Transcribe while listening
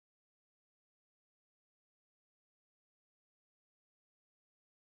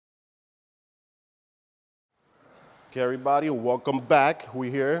Okay, everybody, welcome back. We're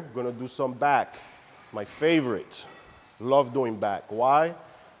here, gonna do some back. My favorite. Love doing back. Why?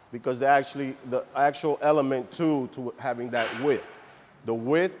 Because the actual element to having that width. The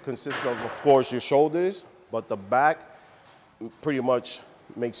width consists of course, your shoulders, but the back pretty much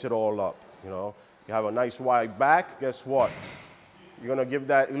makes it all up, you know? You have a nice wide back, guess what? You're gonna give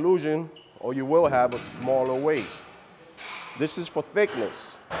that illusion, or you will have a smaller waist. This is for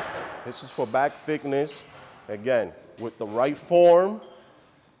thickness. This is for back thickness. Again, with the right form,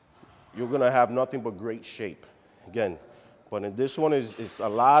 you're gonna have nothing but great shape. Again, but in this one is a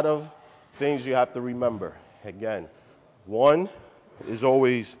lot of things you have to remember. Again, one is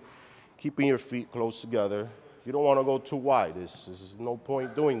always keeping your feet close together. You don't wanna go too wide. There's no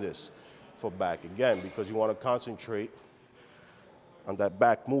point doing this for back, again, because you wanna concentrate on that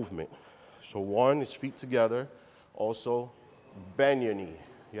back movement. So one is feet together. Also, bend your knee.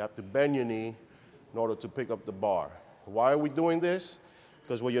 You have to bend your knee in order to pick up the bar. Why are we doing this?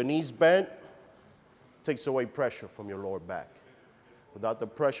 Because when your knee's bent, it takes away pressure from your lower back. Without the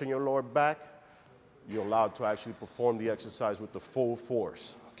pressure in your lower back, you're allowed to actually perform the exercise with the full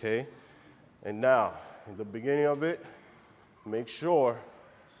force, okay? And now, in the beginning of it, make sure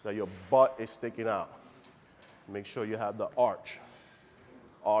that your butt is sticking out. Make sure you have the arch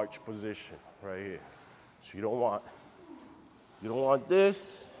position right here. So you don't want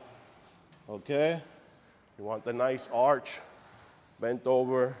this, okay? You want the nice arch, bent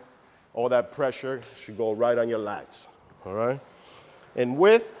over. All that pressure should go right on your lats, all right? And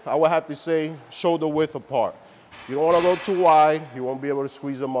width, I would have to say shoulder width apart. You don't want to go too wide. You won't be able to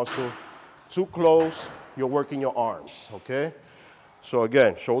squeeze the muscle. Too close, you're working your arms, okay? So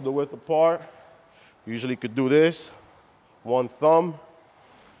again, shoulder width apart. Usually could do this, one thumb.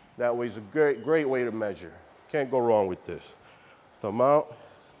 That way is a great way to measure. Can't go wrong with this. Thumb out,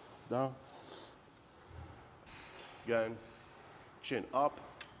 down. Again, chin up,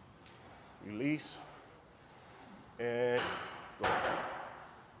 release, and go.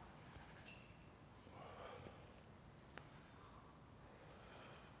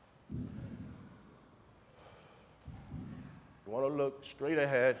 You want to look straight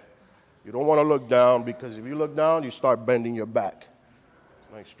ahead. You don't want to look down, because if you look down, you start bending your back.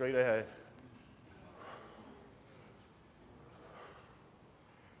 Like straight ahead.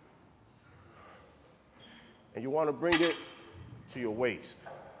 And you want to bring it to your waist.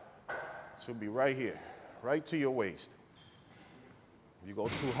 So it'll be right here, right to your waist. If you go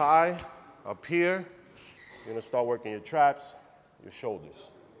too high, up here, you're going to start working your traps, your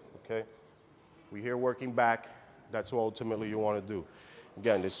shoulders, okay? We're here working back. That's what ultimately you want to do.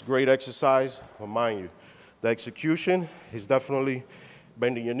 Again, this is great exercise, but mind you, the execution is definitely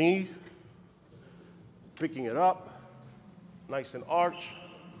bending your knees, picking it up, nice and arch.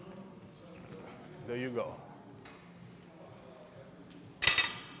 There you go.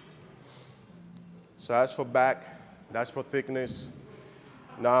 So that's for back, that's for thickness.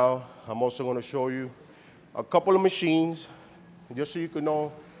 Now, I'm also going to show you a couple of machines, just so you can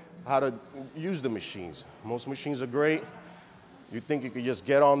know how to use the machines. Most machines are great. You think you could just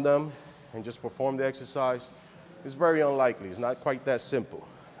get on them and just perform the exercise. It's very unlikely. It's not quite that simple.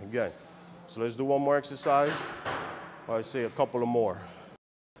 Again, so let's do one more exercise. Or I say a couple of more.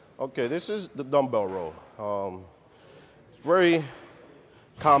 Okay, this is the dumbbell row. It's very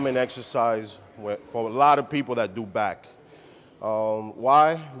common exercise for a lot of people that do back.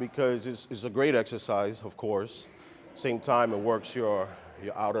 Why? Because it's a great exercise, of course. Same time, it works your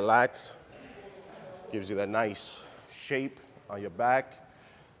outer lats, gives you that nice shape on your back.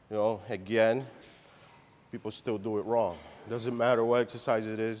 You know, again, people still do it wrong. Doesn't matter what exercise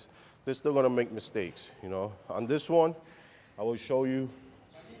it is, they're still gonna make mistakes, you know. On this one, I will show you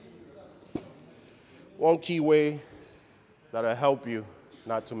one key way that'll help you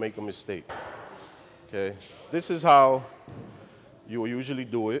not to make a mistake, okay? This is how you will usually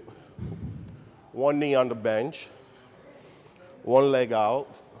do it. One knee on the bench, one leg out,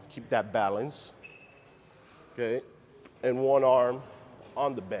 keep that balance, okay? And one arm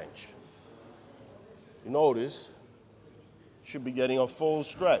on the bench. You notice, you should be getting a full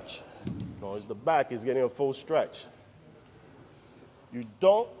stretch. Notice the back is getting a full stretch. You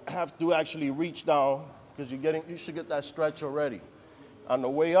don't have to actually reach down, because you should get that stretch already. On the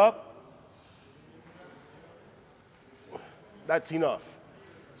way up, that's enough.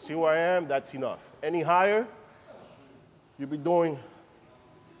 See where I am? That's enough. Any higher, you'll be doing,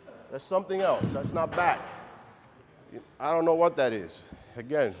 that's something else. That's not back. I don't know what that is.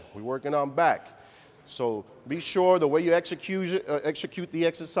 Again, we're working on back. So be sure the way you execute the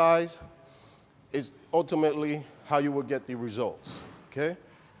exercise is ultimately how you will get the results, okay?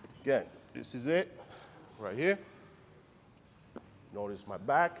 Again, this is it, right here. Notice my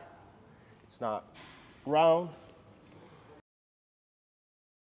back, it's not round.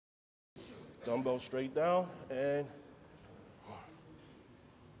 Dumbbell straight down, and 1,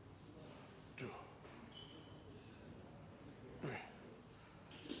 2, 3,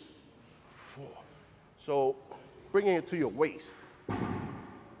 4. So bringing it to your waist.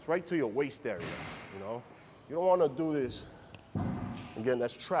 It's right to your waist area, you know. You don't want to do this. Again,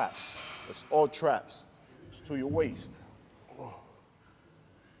 that's traps. That's all traps. It's to your waist.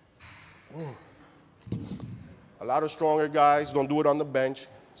 A lot of stronger guys don't do it on the bench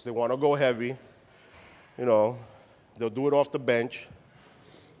because they want to go heavy. You know, they'll do it off the bench.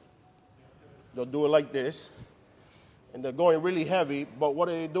 They'll do it like this. And they're going really heavy, but what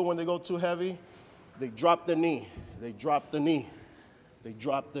do they do when they go too heavy? They drop the knee. They drop the knee. They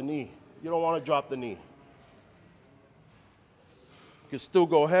drop the knee. You don't want to drop the knee. You can still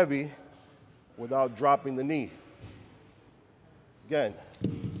go heavy without dropping the knee. Again,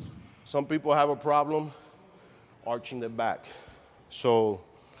 some people have a problem arching their back. So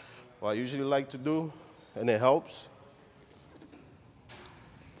what I usually like to do, and it helps,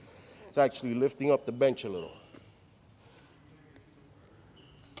 it's actually lifting up the bench a little.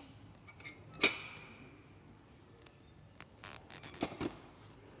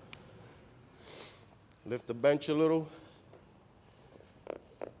 Lift the bench a little,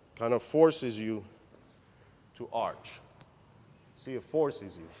 kind of forces you to arch. See, it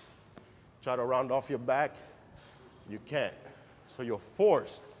forces you. Try to round off your back, you can't. So you're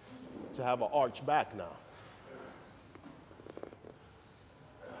forced to have an arch back now.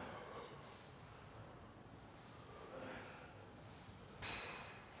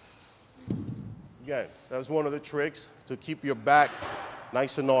 Again, that's one of the tricks to keep your back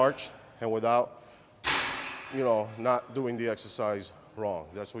nice and arched and without, you know, not doing the exercise wrong.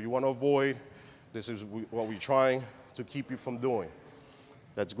 That's what you want to avoid. This is what we're trying to keep you from doing.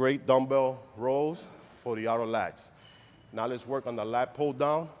 That's great dumbbell rows for the outer lats. Now let's work on the lat pull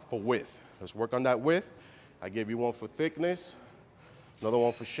down for width. Let's work on that width. I gave you one for thickness, another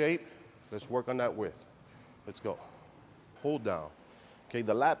one for shape. Let's work on that width. Let's go. Pull down. Okay,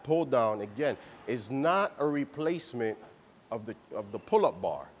 the lat pull down, again, is not a replacement of the pull-up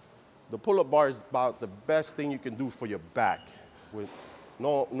bar. The pull-up bar is about the best thing you can do for your back. With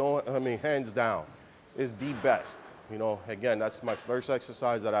hands down, is the best. You know, again, that's my first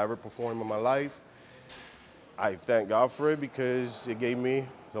exercise that I ever performed in my life. I thank God for it because it gave me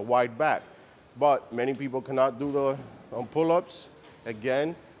the wide back. But many people cannot do the pull-ups.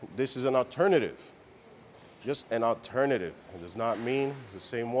 Again, this is an alternative. Just an alternative. It does not mean it's the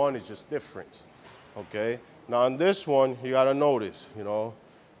same one, it's just different. Okay? Now on this one, you gotta notice, you know,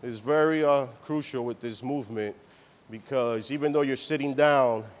 it's very crucial with this movement because even though you're sitting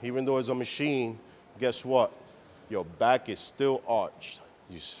down, even though it's a machine, guess what? Your back is still arched.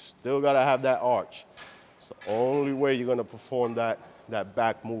 You still gotta have that arch. It's the only way you're gonna perform that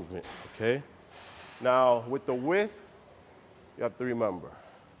back movement, okay? Now, with the width, you have to remember,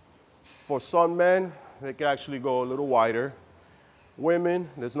 for some men, they can actually go a little wider. Women,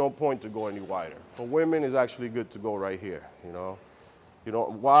 there's no point to go any wider. For women, it's actually good to go right here, you know? You know,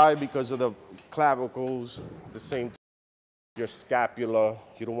 why? Because of the clavicles, at the same time, your scapula.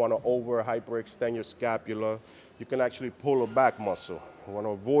 You don't want to hyperextend your scapula. You can actually pull a back muscle. You want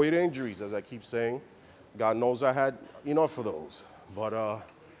to avoid injuries, as I keep saying. God knows I had enough of those. But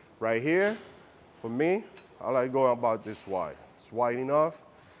right here, for me, I like going about this wide. It's wide enough.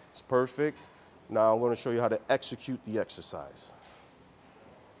 It's perfect. Now I'm going to show you how to execute the exercise.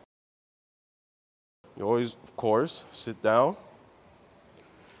 You always, of course, sit down.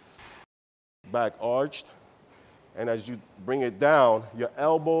 Back arched, and as you bring it down, your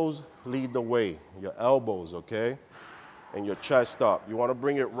elbows lead the way. Your elbows, okay? And your chest up. You want to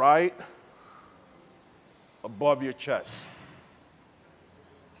bring it right above your chest.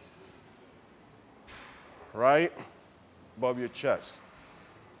 Right above your chest.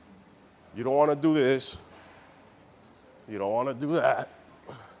 You don't want to do this. You don't want to do that.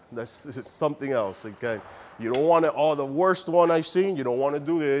 That's something else, okay? You don't want to, the worst one I've seen, you don't want to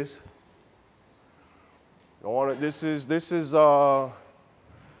do this. This is I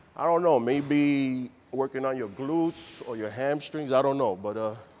don't know, maybe working on your glutes or your hamstrings, I don't know.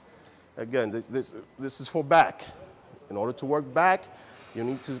 But again, this is for back. In order to work back, you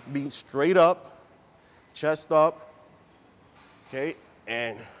need to be straight up, chest up, okay?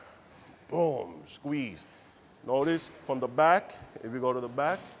 And boom, squeeze. Notice from the back, if you go to the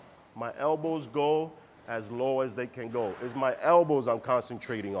back, my elbows go as low as they can go. It's my elbows I'm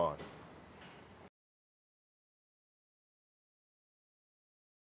concentrating on.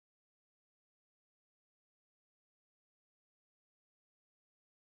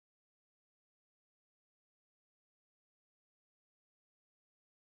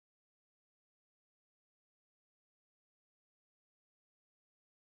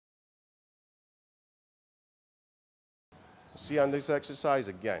 See on this exercise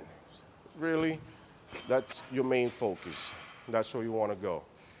again, really, that's your main focus. That's where you want to go.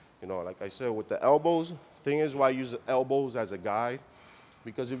 You know, like I said, with the elbows, thing is why I use the elbows as a guide,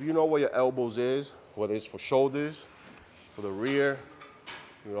 because if you know where your elbows is, whether it's for shoulders, for the rear,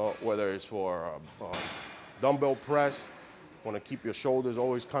 you know, whether it's for dumbbell press, want to keep your shoulders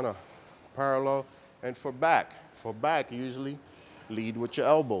always kind of parallel, and for back, you usually lead with your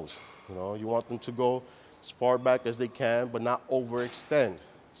elbows. You know, you want them to go as far back as they can, but not overextend.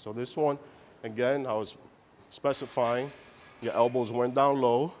 So this one, again, I was specifying your elbows went down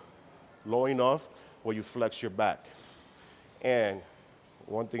low, low enough where you flex your back. And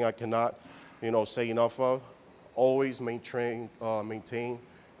one thing I cannot, you know, say enough of, always maintain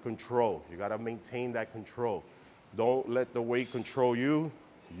control. You gotta maintain that control. Don't let the weight control you,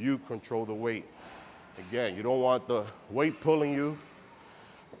 you control the weight. Again, you don't want the weight pulling you.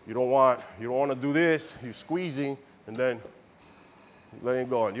 You don't want to do this, you're squeezing and then letting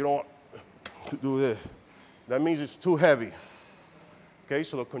go. And you don't want to do this. That means it's too heavy. Okay,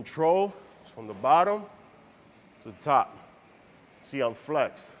 so the control is from the bottom to the top. See, I'm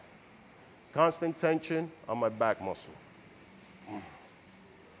flexed. Constant tension on my back muscle.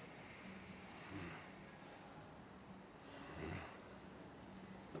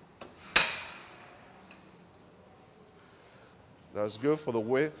 That's good for the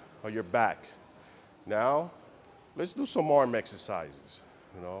width of your back. Now, let's do some arm exercises.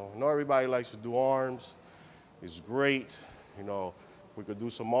 You know, I know everybody likes to do arms. It's great. You know, we could do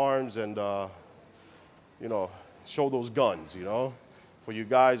some arms and, you know, show those guns, you know. For you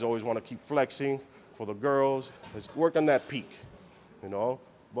guys, always want to keep flexing. For the girls, let's work on that peak, you know.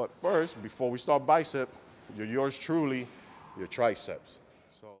 But first, before we start bicep, you're yours truly, your triceps.